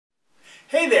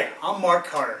Hey there, I'm Mark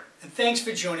Carter, and thanks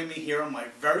for joining me here on my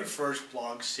very first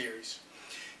blog series.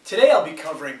 Today I'll be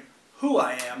covering who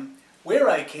I am, where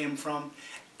I came from,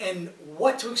 and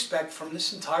what to expect from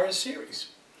this entire series.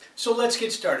 So let's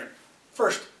get started.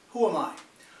 First, who am I?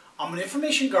 I'm an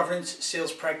information governance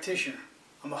sales practitioner.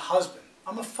 I'm a husband.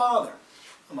 I'm a father.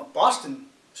 I'm a Boston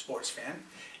sports fan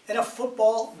and a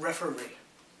football referee.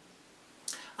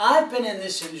 I've been in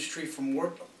this industry for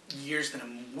more years than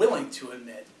I'm willing to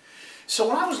admit. So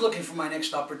when I was looking for my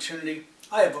next opportunity,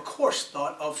 I of course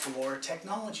thought of Valora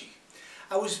Technology.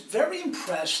 I was very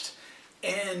impressed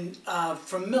and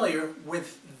familiar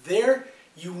with their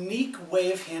unique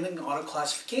way of handling auto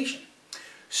classification.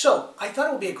 So I thought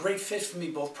it would be a great fit for me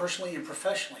both personally and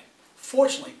professionally.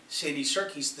 Fortunately, Sandy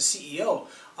Serkis, the CEO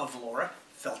of Valora,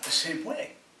 felt the same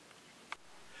way.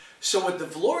 So with the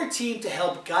Valora team to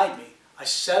help guide me, I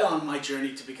set on my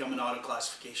journey to become an auto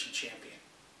classification champion.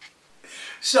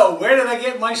 So where did I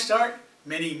get my start?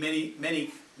 Many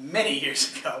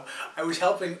years ago, I was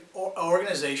helping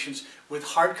organizations with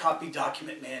hard copy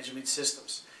document management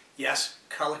systems. Yes,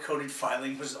 color-coded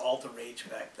filing was all the rage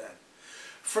back then.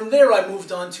 From there, I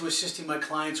moved on to assisting my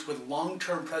clients with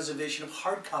long-term preservation of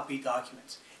hard copy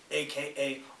documents,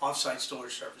 aka off-site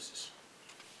storage services.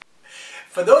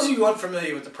 For those of you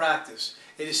unfamiliar with the practice,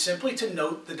 it is simply to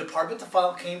note the department the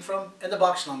file came from and the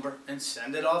box number and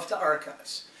send it off to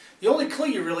archives. The only clue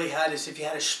you really had is if you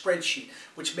had a spreadsheet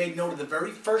which made note of the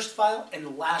very first file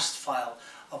and last file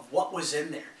of what was in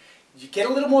there. You get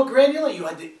a little more granular, you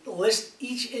had to list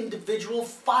each individual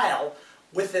file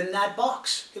within that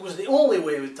box. It was the only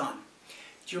way it was done.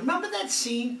 Do you remember that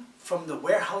scene from the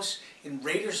warehouse in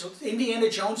Indiana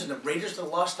Jones and the Raiders of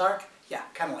the Lost Ark? Yeah,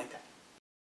 kind of like that.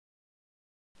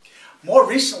 More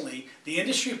recently, the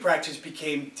industry practice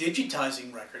became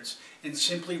digitizing records and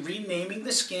simply renaming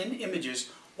the scanned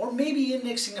images or maybe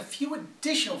indexing a few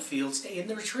additional fields to aid in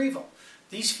the retrieval.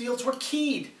 These fields were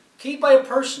keyed by a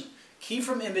person. Key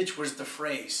from image was the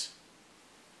phrase.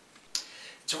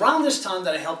 It's around this time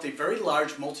that I helped a very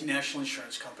large multinational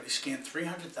insurance company scan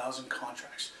 300,000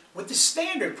 contracts with the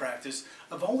standard practice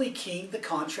of only keying the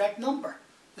contract number.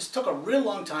 This took a real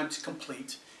long time to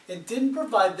complete and didn't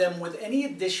provide them with any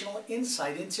additional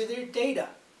insight into their data.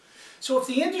 So if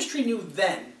the industry knew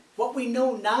then what we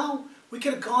know now, we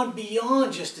could have gone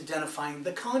beyond just identifying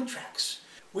the contracts.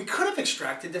 We could have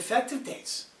extracted effective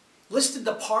dates, listed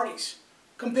the parties,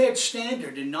 compared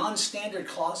standard and non-standard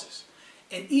clauses,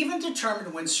 and even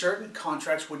determined when certain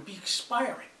contracts would be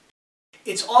expiring.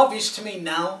 It's obvious to me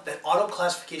now that auto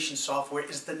classification software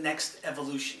is the next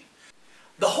evolution.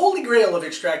 The holy grail of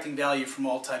extracting value from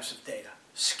all types of data,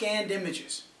 scanned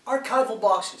images, archival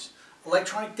boxes,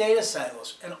 electronic data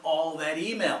silos, and all that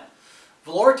email.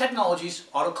 Valora Technology's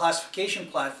auto classification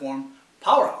platform,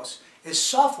 Powerhouse, is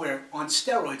software on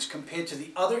steroids compared to the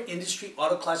other industry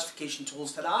auto classification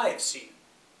tools that I have seen.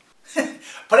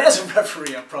 But as a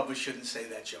referee, I probably shouldn't say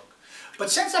that joke.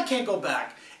 But since I can't go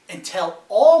back and tell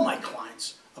all my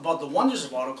clients about the wonders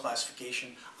of auto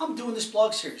classification, I'm doing this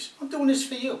blog series. I'm doing this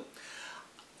for you.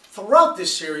 Throughout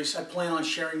this series, I plan on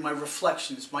sharing my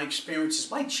reflections, my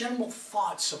experiences, my general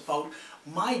thoughts about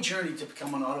my journey to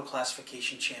become an auto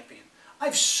classification champion. I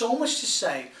have so much to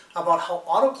say about how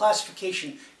auto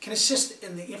classification can assist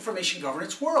in the information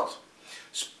governance world.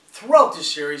 Throughout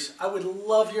this series, I would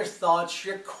love your thoughts,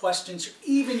 your questions, or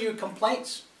even your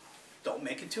complaints. Don't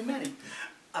make it too many.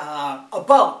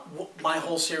 About my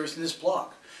whole series in this blog.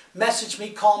 Message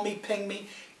me, call me, ping me,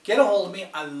 get a hold of me.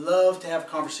 I love to have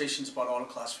conversations about auto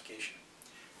classification.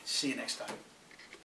 See you next time.